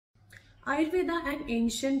Ayurveda and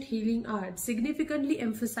ancient healing art significantly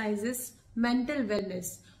emphasizes mental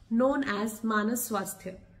wellness, known as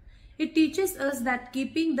Manaswasthya. It teaches us that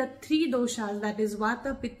keeping the three doshas, that is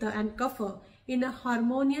Vata, Pitta and Kapha, in a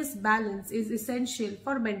harmonious balance is essential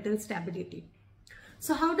for mental stability.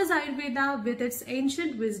 So how does Ayurveda with its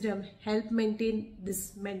ancient wisdom help maintain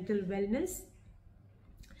this mental wellness?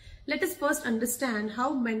 Let us first understand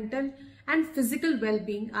how mental and physical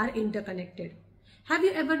well-being are interconnected. Have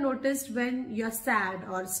you ever noticed when you're sad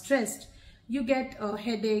or stressed, you get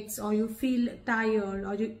headaches, or you feel tired,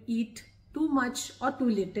 or you eat too much or too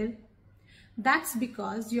little? That's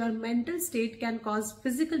because your mental state can cause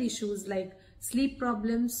physical issues like sleep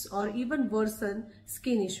problems or even worsen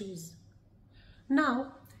skin issues.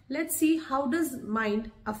 Now, let's see how does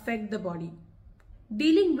mind affect the body.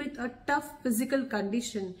 Dealing with a tough physical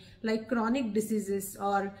condition like chronic diseases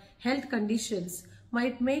or health conditions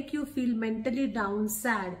might make you feel mentally down,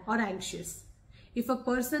 sad or anxious. If a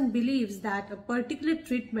person believes that a particular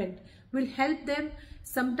treatment will help them,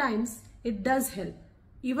 sometimes it does help,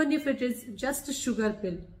 even if it is just a sugar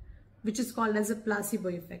pill, which is called as a placebo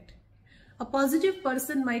effect. A positive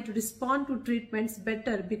person might respond to treatments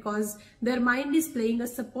better because their mind is playing a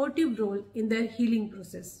supportive role in their healing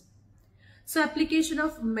process. So application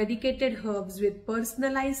of medicated herbs with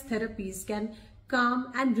personalized therapies can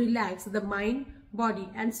calm and relax the mind, body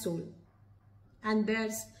and soul. And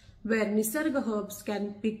there's where Nisarga herbs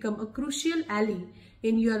can become a crucial ally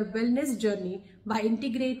in your wellness journey by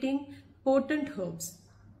integrating potent herbs.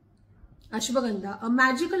 Ashwagandha, a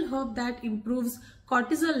magical herb that improves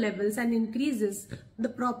cortisol levels and increases the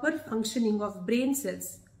proper functioning of brain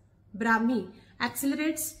cells. Brahmi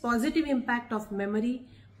accelerates positive impact of memory,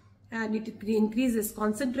 and it increases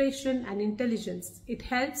concentration and intelligence. It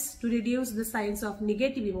helps to reduce the signs of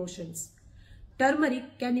negative emotions.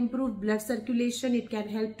 Turmeric can improve blood circulation. It can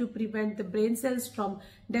help to prevent the brain cells from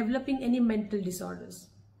developing any mental disorders.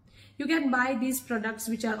 You can buy these products,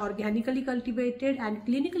 which are organically cultivated and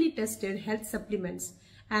clinically tested health supplements,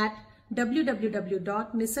 at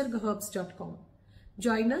www.nisargaherbs.com.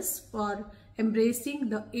 Join us for embracing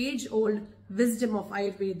the age-old wisdom of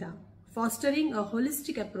Ayurveda, fostering a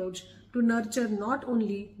holistic approach to nurture not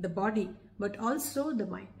only the body but also the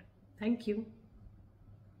mind. Thank you.